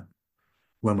stay at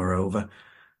when we're over.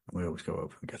 We always go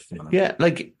over and get the Yeah,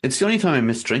 like it's the only time I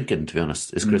miss drinking, to be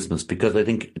honest, is Christmas, because I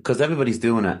think everybody's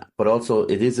doing it, but also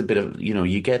it is a bit of,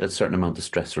 you get a certain amount of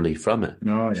stress relief from it.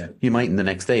 Oh yeah, you mightn't the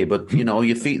next day, but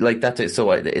you feel like that.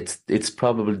 So it's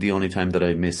probably the only time that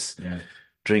I miss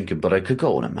drinking. But I could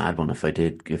go on a mad one if I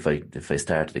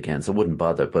started again, so I wouldn't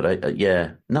bother. But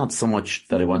not so much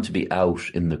that I want to be out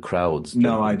in the crowds.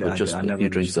 No, I just a few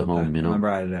drinks at home. I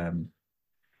remember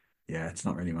it's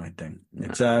not really my thing.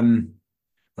 It's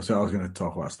So I was going to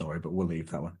talk about a story, but we'll leave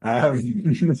that one. My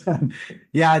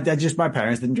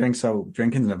parents didn't drink, so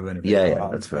drinking's never been a big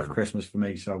part of Christmas for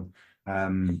me. So, I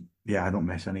don't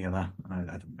miss any of that. I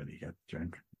don't really get to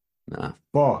drink. Nah.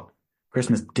 But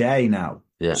Christmas Day now.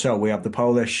 Yeah. So we have the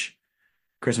Polish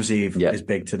Christmas Eve is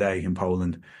big today in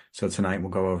Poland. So tonight we'll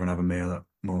go over and have a meal at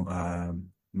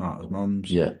Marta's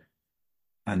mum's. Yeah.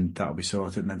 And that'll be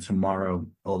sorted. And then tomorrow,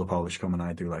 all the Polish come and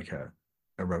I do like a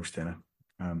roast dinner.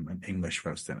 An English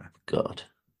roast dinner. God.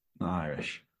 Not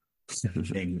Irish.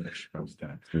 English roast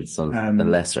dinner. The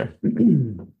lesser.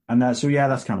 And that's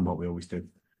kind of what we always do.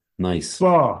 Nice.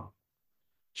 But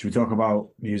should we talk about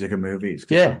music and movies?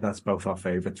 Yeah. That's both our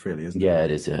favourites, really, isn't it? Yeah, it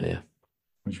is. Yeah.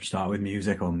 We should start with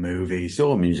music or movies.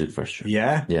 Go music first. Sure.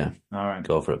 Yeah? Yeah. All right.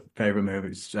 Go for it. Favourite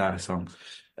movies, songs?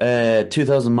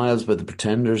 2,000 Miles by the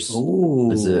Pretenders.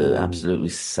 Ooh, is absolutely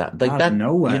sad. Like that.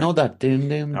 Nowhere. You know that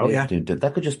doom. Oh yeah.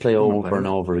 That could just play over and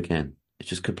over again. It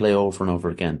just could play over and over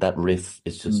again. That riff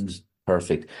is just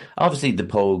perfect. Obviously, the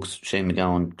Pogues, Shane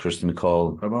MacGowan, Christy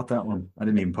McCall. What about that one? I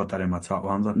didn't even put that in my top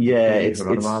ones.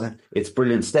 It's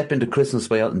brilliant. Step Into Christmas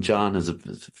by Elton John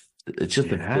it's just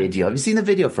a video. Have you seen the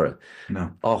video for it?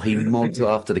 No. Oh, he mugs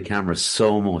off to the camera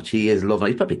so much. He is loving.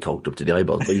 He's probably coked up to the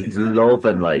eyeballs, but he's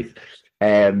loving life.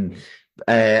 And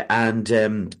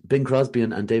Bing Crosby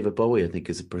and David Bowie, I think,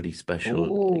 is a pretty special.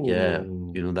 Ooh. Yeah,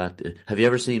 you know that. Have you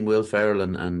ever seen Will Ferrell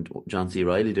and John C.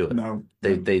 Reilly do it? No.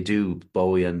 They do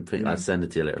Bowie, and I'll send it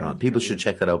to you later on. People should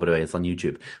check that out, by the way. It's on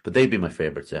YouTube. But they'd be my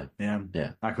favourites, yeah.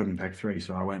 I couldn't pick three,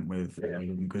 so I went with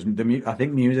because I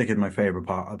think music is my favourite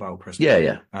part about Christmas.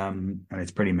 Yeah. And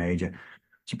it's pretty major.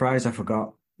 Surprised I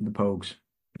forgot the Pogues.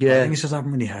 I think it's just I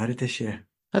haven't really heard it this year.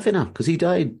 Have you not? Because he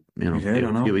died, He did, I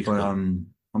a know, few weeks but ago.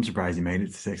 I'm surprised he made it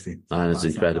to 60. And it's an That's not a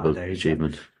incredible bad age,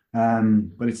 achievement.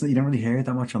 but it's you don't really hear it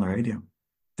that much on the radio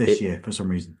this It, year for some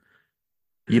reason.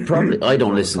 you probably, I There's don't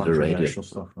all the listen to the radio. controversial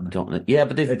stuff on it. Don't, yeah,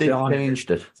 but they've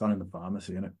changed it. It's on in the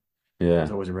pharmacy, isn't it? Yeah.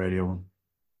 There's always a radio one.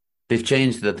 They've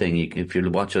changed the thing. If you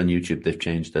watch on YouTube, they've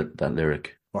changed that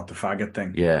lyric. What, the faggot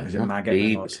thing? Yeah. Is it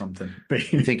maggot or something? I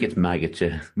think it's maggot,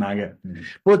 yeah. Maggot.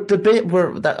 But the bit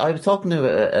where that I was talking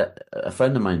to a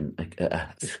friend of mine,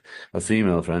 a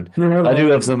female friend. I do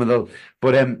have some of those.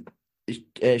 But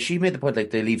she made the point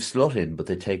like they leave slut in, but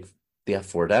they take the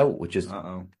F word out, which is.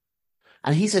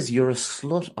 And he says you're a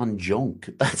slut on junk.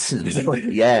 That's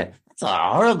yeah. It's a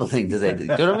horrible thing to say. Do you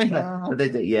know what I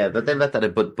mean? Yeah, but they let that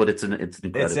in. But it's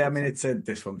incredible. I mean, it's a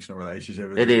dysfunctional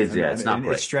relationship. It is, yeah. It's not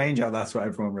great. It's strange how that's what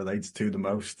everyone relates to the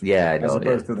most. Yeah, I know. As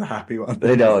opposed to the happy one.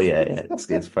 I know, yeah.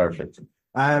 It's perfect.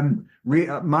 Mine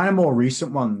are more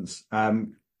recent ones.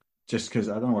 Just because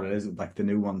I don't know what it is. Like the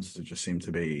new ones that just seem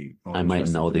to be. I might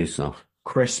know these stuff.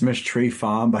 Christmas Tree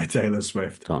Farm by Taylor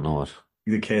Swift. Don't know it.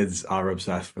 The kids are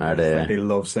obsessed with it. They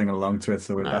love singing along to it,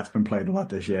 so that's been played a lot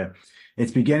this year.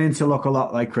 It's beginning to look a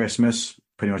lot like Christmas,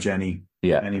 pretty much any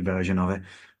version of it.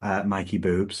 Mikey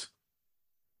Boobs.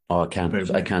 Oh, I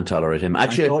can't tolerate him.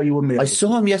 Actually, I thought you wouldn't be. I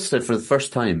saw him yesterday for the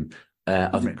first time.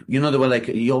 You know the way like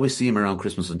you always see him around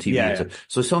Christmas on TV. Yeah.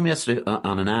 So I saw him yesterday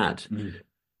on an ad.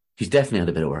 He's definitely had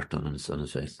a bit of work done on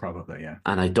his face. Probably, yeah.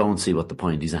 And I don't see what the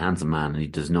point. He's a handsome man,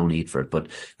 and there's no need for it. But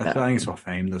I think it's what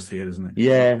fame does to you, isn't it?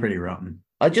 Yeah, it's pretty rotten.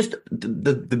 I just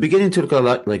the beginning to look a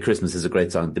lot like Christmas is a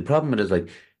great song. The problem is like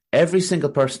every single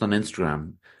person on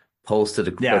Instagram posted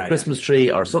a Christmas tree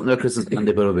or something like Christmas, and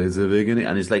they put up it's the beginning,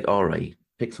 and it's like, all right,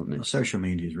 pick something. Social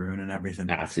media is ruining everything.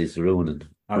 It's ruining.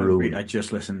 I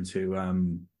just listened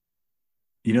to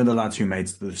you know the lads who made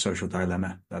The Social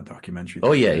Dilemma, that documentary?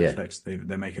 Oh, yeah, Netflix.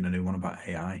 They're making a new one about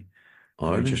AI.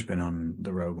 I've just been on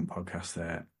the Rogan podcast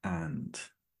there, and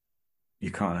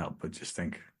you can't help but just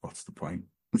think, what's the point?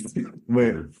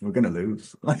 We're going to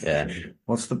lose.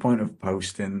 What's the point of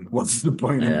posting? What's the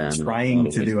point of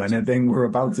trying to do anything? We're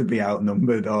about to be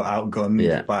outnumbered or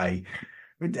outgunned by...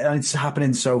 It's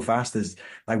happening so fast. There's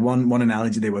like one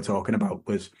analogy they were talking about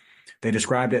was they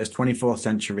described it as 24th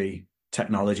century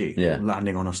technology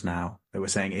landing on us now. They were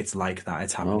saying it's like that.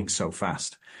 It's happening so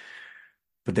fast.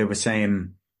 But they were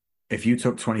saying if you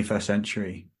took 21st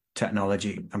century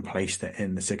technology and placed it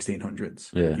in the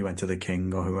 1600s, you went to the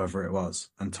king or whoever it was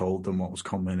and told them what was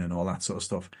coming and all that sort of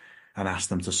stuff and asked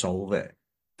them to solve it,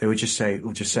 they would just say,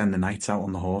 we'll just send the knights out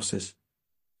on the horses.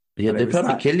 Yeah, they'd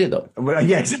probably kill you though. Well,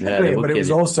 yeah, exactly. But it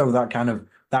was also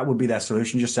that would be their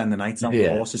solution, just send the knights out on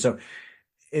the horses. So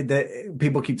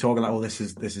people keep talking like, oh, this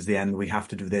is the end. We have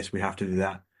to do this. We have to do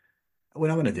that. We're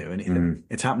not going to do anything.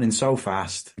 It's happening so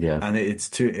fast. Yeah. And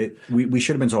we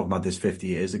should have been talking about this 50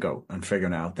 years ago and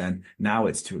figuring out then. Now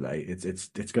it's too late. It's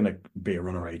going to be a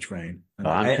runaway train.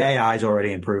 And AI is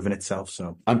already improving itself.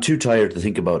 So I'm too tired to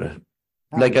think about it.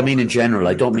 Like, I mean, in general,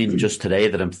 I don't mean just today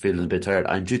that I'm feeling a bit tired.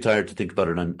 I'm too tired to think about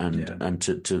it and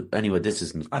to anyway, this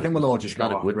isn't. I think we'll all just go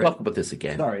off. We'll talk about this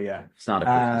again. Sorry, yeah. It's not a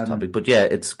Christmas topic, but yeah,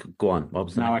 go on. What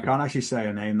was that? Now, I can't actually say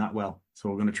her name that well, so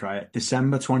we're going to try it.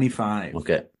 December 25.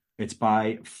 Okay. It's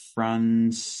by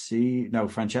Francesca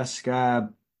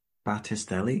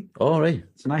Battistelli. Oh, right.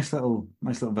 It's a nice little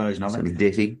version of it.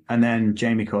 Ditty. And then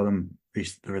Jamie Cullum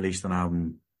released an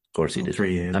album. Of course he did.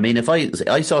 3 years. I mean, if I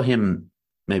saw him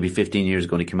maybe 15 years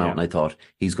ago when he came out and I thought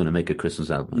he's going to make a Christmas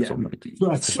album at some point.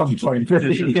 At some point.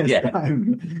 15 years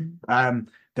time.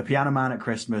 The Piano Man at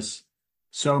Christmas,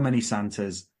 So Many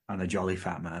Santas, and A Jolly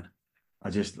Fat Man. I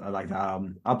like that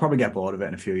album. I'll probably get bored of it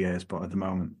in a few years, but at the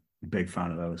moment, big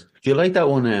fan of those. Do you like that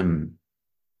one?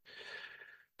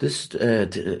 This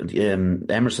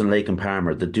Emerson, Lake and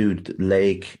Palmer, the dude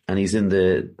Lake, and he's in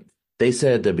the. They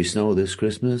said there'd be snow this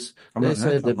Christmas. They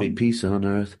said there'd be peace on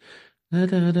earth. I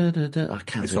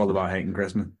can't. It's all about hating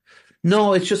Christmas.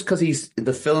 No, it's just because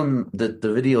the film, the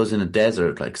video is in a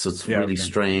desert, like, so it's really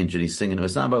strange, and he's singing.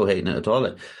 It's not about hating it at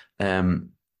all.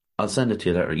 I'll send it to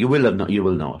you later. You will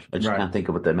know it. I just can't think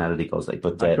of what the melody goes like.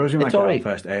 But it's all right.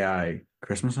 First AI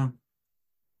Christmas song.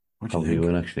 Probably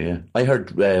will actually. Yeah, I heard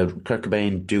Kurt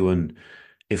Cobain doing.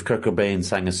 If Kurt Cobain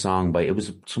sang a song it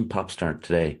was some pop star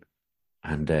today,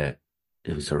 and it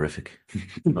was horrific.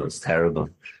 It was terrible.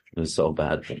 It was so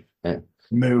bad.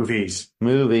 Movies.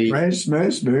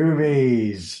 Christmas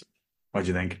movies. What do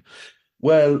you think?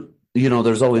 Well,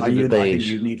 there's always a debate. I think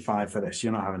you need 5 for this.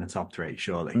 You're not having a top 3,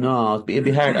 surely. No, it'd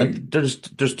be hard. There's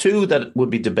 2 that would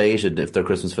be debated if they're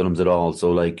Christmas films at all.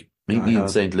 So, like, maybe in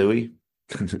St. Louis.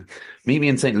 Meet Me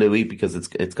in St. Louis because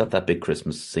it's got that big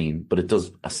Christmas scene, but it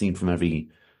does a scene from every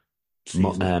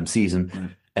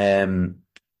season. Right.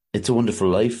 It's a Wonderful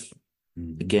Life.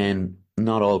 Mm. Again,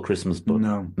 not all Christmas, but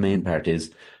No. main part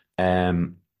is.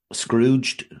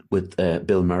 Scrooged with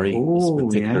Bill Murray is Oh,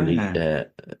 particularly yeah.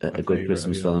 a My good favorite,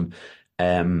 Christmas yeah. film.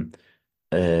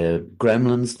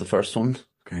 Gremlins, the first one,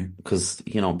 Okay. because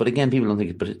but again, people don't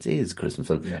think it, but it is a Christmas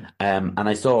film. Yeah. And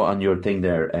I saw on your thing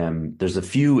there, there's a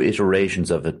few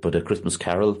iterations of it, but A Christmas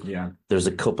Carol, Yeah. there's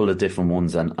a couple of different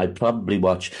ones, and I'd probably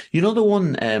watch. You know the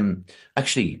one?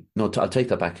 Actually, no, I'll take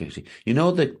that back. Actually, you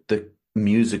know the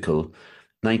musical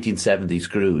 1970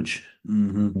 Scrooge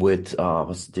with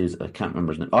what's the dude? I can't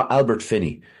remember his name. Oh, Albert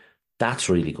Finney. That's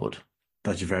really good.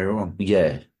 That's your favorite one.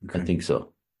 Yeah, Okay. I think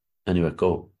so. Anyway,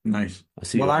 go. Nice. I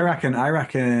see. Well, I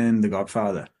reckon The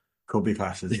Godfather could be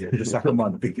classed as the second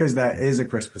one because there is a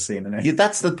Christmas scene in it. Yeah,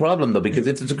 that's the problem though, because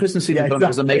if it's a Christmas scene, Yeah,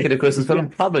 does it make it a Christmas film?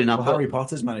 Yeah. Probably not. Well, Harry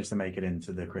Potter's managed to make it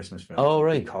into the Christmas film. Oh,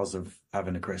 right. Because of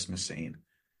having a Christmas scene.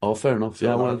 Oh, fair enough. So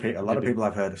Yeah, a lot of people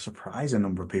I've heard, a surprising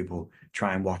number of people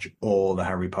try and watch all the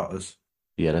Harry Potters.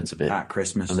 Yeah, that's a bit. At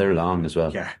Christmas. And they're long as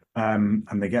well. Yeah. And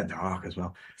they get dark as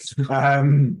well.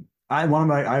 I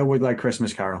always like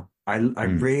Christmas Carol. I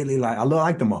really like, I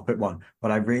like the Muppet one,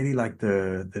 but I really like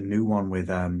the new one with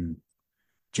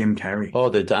Jim Carrey. Oh,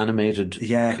 the animated.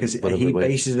 Yeah, because he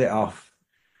bases it off,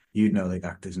 you'd know the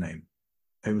actor's name.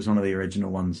 It was one of the original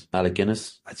ones. Alec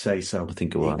Guinness? I'd say so. I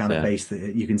think it was. Kind of based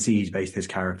it, you can see he's based his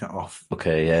character off.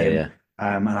 Okay, yeah, him. yeah.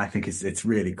 And I think it's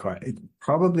really quite,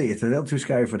 it's a little too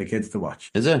scary for the kids to watch.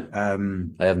 Is it? I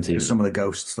haven't seen it. Some of the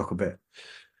ghosts look a bit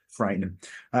frightening.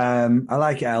 I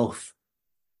like Elf.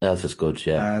 Elf is good,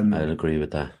 yeah. I'd agree with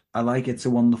that. I like It's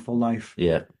a Wonderful Life.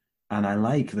 Yeah. And I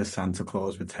like The Santa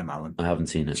Claus with Tim Allen. I haven't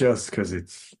seen it. Just because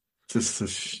it's just a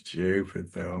stupid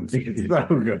film. It's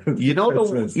so good. You know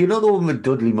the one with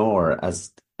Dudley Moore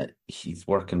as he's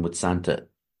working with Santa.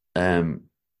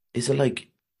 Is it like,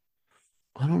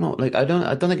 I don't know, like I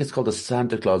don't think it's called a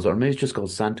Santa Claus, or maybe it's just called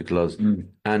Santa Claus.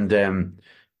 And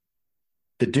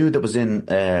the dude that was in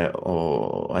I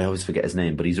always forget his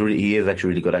name, but he is actually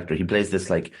a really good actor. He plays this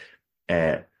like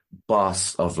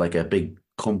boss of like a big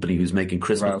company who's making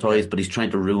Christmas toys, but he's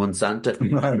trying to ruin Santa.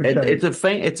 I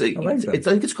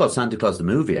think it's called Santa Claus the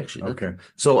movie, actually. Okay.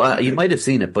 So you might have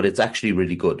seen it, but it's actually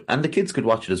really good, and the kids could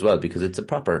watch it as well because it's a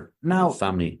proper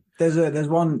family. There's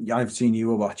one I've seen you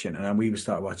were watching, and we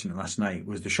started watching it last night.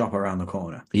 Was The Shop Around the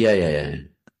Corner? Yeah.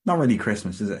 Not really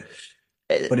Christmas, is it?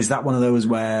 But is that one of those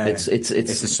where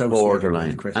it's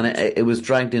borderline, and it was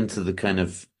dragged into the kind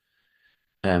of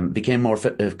became more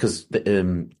because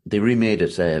they remade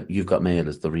it. You've Got Mail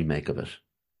is the remake of it.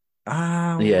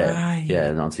 Ah, yeah, right. Yeah,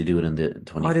 and obviously do it in the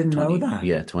 20th. I didn't know that.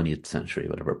 Yeah, 20th century,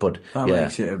 whatever. But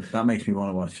that makes me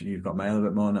want to watch You've Got Mail a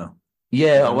bit more now.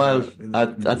 Yeah, well,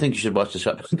 I think you should watch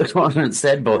the corner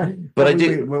instead. But I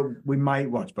do. We might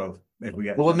watch both if we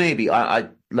get. Well, maybe I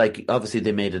like. Obviously,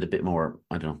 they made it a bit more.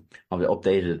 I don't know.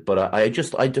 Updated it, but I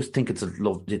just think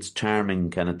it's charming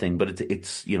kind of thing. But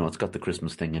it's it's got the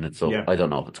Christmas thing in it, so I don't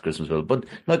know if it's a Christmas film. But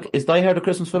like, is Die Hard a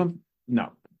Christmas film?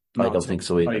 No, I don't think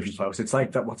so either. Not even close. It's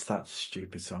like that. What's that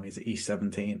stupid song? Is it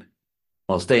E17?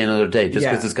 Well, Stay Another Day, just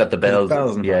because it's got the bells.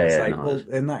 Well,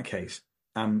 in that case.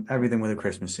 Everything with a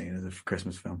Christmas scene is a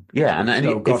Christmas film. Yeah,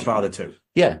 and Godfather 2.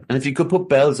 Yeah, and if you could put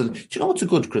bells in, do you know what's a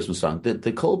good Christmas song?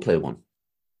 The Coldplay one.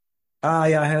 Ah,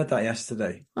 yeah, I heard that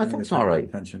yesterday. I think it's all right.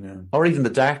 Yeah. Or even the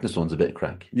Darkness one's a bit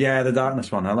crack. Yeah, the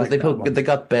Darkness one. I like that one. They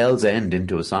got Bell's End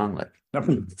into a song, like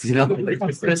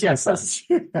yes, that's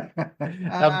true.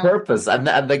 On purpose, and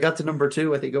they got to number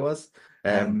 2, I think it was.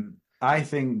 I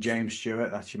think James Stewart,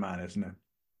 that's your man, isn't it?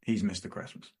 He's Mr.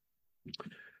 Christmas.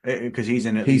 Because he's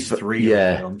in at least 3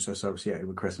 films associated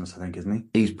with Christmas, I think, isn't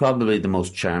he? He's probably the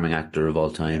most charming actor of all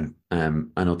time. Yeah.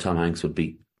 I know Tom Hanks would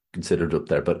be considered up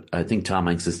there, but I think Tom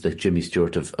Hanks is the Jimmy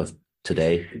Stewart of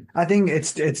today. I think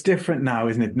it's different now,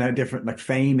 isn't it? No, different. Like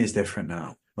fame is different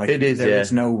now. Like it is.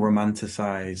 There's no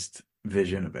romanticized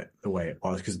vision of it the way it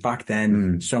was, because back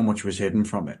then so much was hidden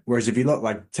from it. Whereas if you look,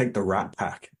 like, take the Rat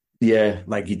Pack,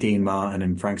 like your Dean Martin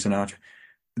and Frank Sinatra,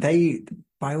 they,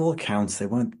 by all accounts, they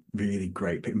weren't really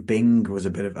great. Bing was a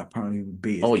bit of apparently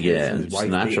beat. His wife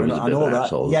Sinatra was a bit of an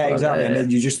asshole. Yeah, exactly. And then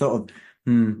you just thought of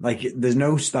like there's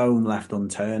no stone left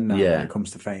unturned now when it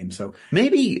comes to fame. So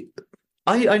maybe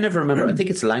I never remember. I think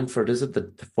it's Langford, is it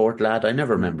the fourth lad? I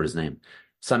never remember his name.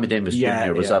 Sammy Davis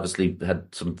Jr. was obviously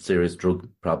had some serious drug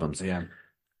problems. Yeah,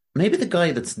 maybe the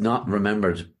guy that's not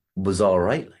remembered was all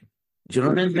right. Do you know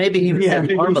what I mean? Maybe he was the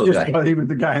normal guy. He was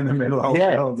the guy in the middle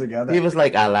altogether. He was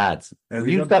like, lads,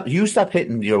 you stop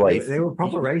hitting your wife. They were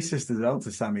proper racist as well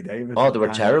to Sammy Davis. Oh, they were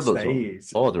terrible.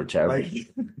 Oh, they were terrible.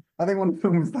 Like, I think one of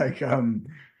them was like,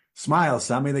 smile,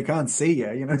 Sammy, they can't see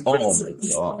you. You know? Oh, my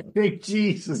God.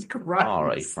 Jesus Christ. All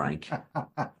right, Frank.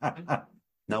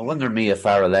 No wonder Mia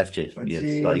Farrow left you.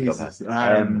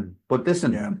 But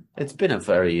listen, it's been a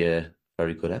very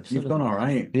good episode. You've done all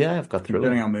right. Yeah, I've got through it.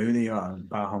 Depending on how moody you are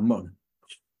about Humbug.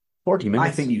 40 minutes.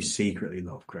 I think you secretly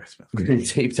love Christmas.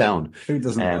 Deep down. Who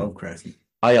doesn't love Christmas?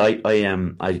 I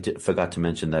forgot to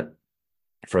mention that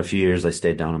for a few years I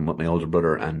stayed down with my older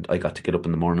brother, and I got to get up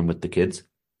in the morning with the kids,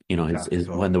 you know, his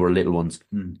when they were little ones.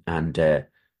 And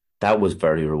that was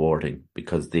very rewarding,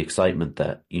 because the excitement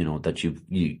that, you know, that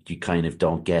you kind of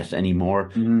don't get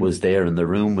anymore was there in the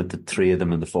room with the three of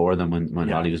them and the four of them when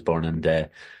Holly was born. And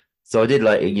so I did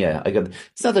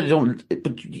it's not that I don't,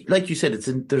 but like you said,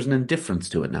 there's an indifference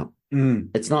to it now.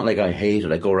 It's not like I hate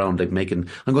it. I go around like I'm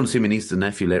going to see my niece and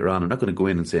nephew later on. I'm not going to go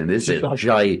in and say, this is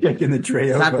shy. Kicking the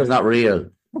tree over. Santa's not real.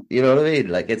 You know what I mean?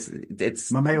 Like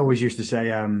it's. My mate always used to say,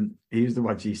 he used to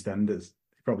watch EastEnders.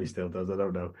 He probably still does. I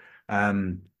don't know.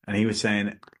 And he was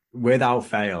saying, without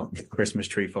fail, Christmas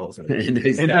tree falls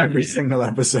in every single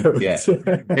episode. Yeah,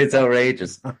 it's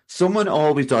outrageous. Someone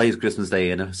always dies Christmas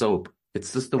Day in a soap.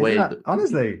 It's just the way.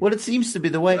 Honestly. Well, it seems to be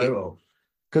the way.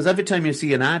 Because every time you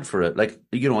see an ad for it, like,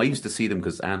 you know, I used to see them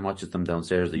because Anne watches them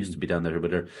downstairs. I used to be down there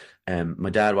with her. My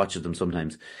dad watches them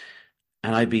sometimes.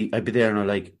 And I'd be there and I'm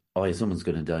like, oh, yeah, someone's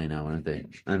going to die now, aren't they?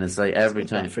 And it's like every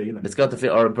time. It's got the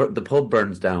feel, or the pub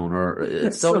burns down, or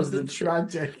it's always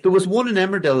tragic. There was one in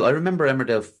Emmerdale. I remember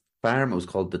Emmerdale Farm, it was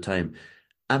called at the time.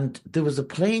 And there was a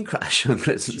plane crash on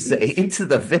Christmas Day into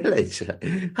the village.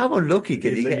 How unlucky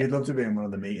can you get? You'd love to be in one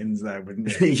of the meetings there,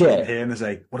 wouldn't you? Yeah. Hear and they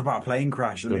say, what about a plane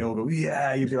crash? And they all go,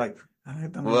 yeah. You'd be like, I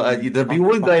don't know. Well, there'd be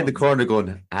one guy in the corner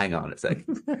going, hang on a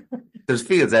second. There's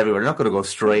fields everywhere. They're not going to go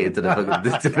straight into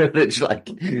the village, like,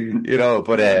 you know,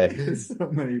 but...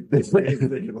 so many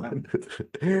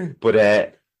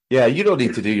but, yeah, you don't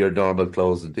need to do your normal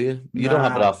closing, do you? You don't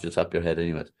have it off the top of your head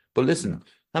anyway. But listen,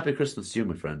 happy Christmas to you,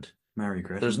 my friend. Merry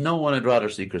Christmas. There's no one I'd rather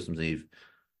see Christmas Eve.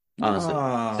 Honestly.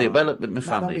 See, well, with my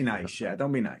family. Don't be nice, yeah.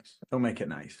 Don't be nice. Don't make it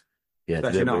nice. Yeah,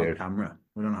 especially not on camera.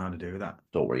 We don't know how to do that.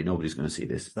 Don't worry, nobody's going to see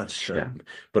this. That's true. Yeah.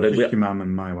 But your mum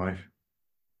and my wife.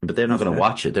 But they're not going to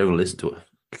watch it. They're going to listen to it.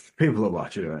 People will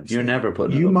watch it eventually. You're never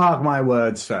putting it up. Mark my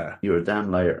words, sir. You're a damn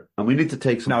liar. And we need to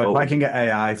take some. Now, if I can get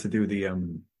AI to do the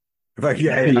if I can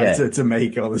get AI to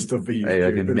make all the stuff for you,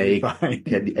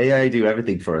 can AI do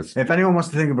everything for us? If anyone wants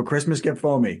to think of a Christmas gift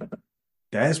for me,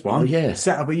 there's one. Oh, yeah.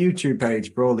 Set up a YouTube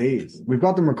page for all these. We've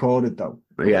got them recorded though.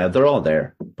 Yeah, they're all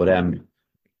there. But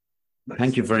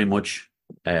thank you very much,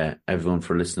 everyone,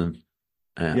 for listening.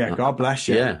 God bless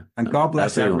you. Yeah, and God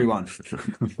bless everyone.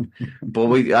 But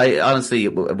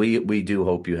we do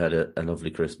hope you had a lovely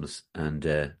Christmas. And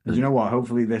you know what?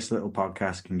 Hopefully, this little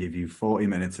podcast can give you 40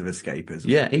 minutes of escapism.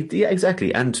 Yeah,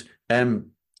 exactly. And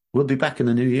we'll be back in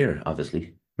the new year,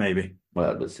 obviously. Maybe.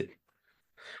 Well, we'll see.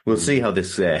 We'll see how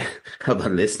this how the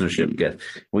listenership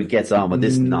gets on with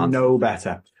this nonsense. No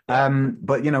better.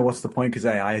 But you know what's the point? Because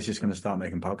AI is just going to start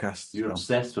making podcasts. You're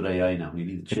obsessed with AI now. You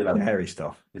need to chill out. Hairy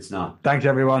stuff. It's not. Thanks,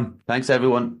 everyone.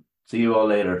 See you all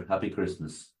later. Happy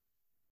Christmas.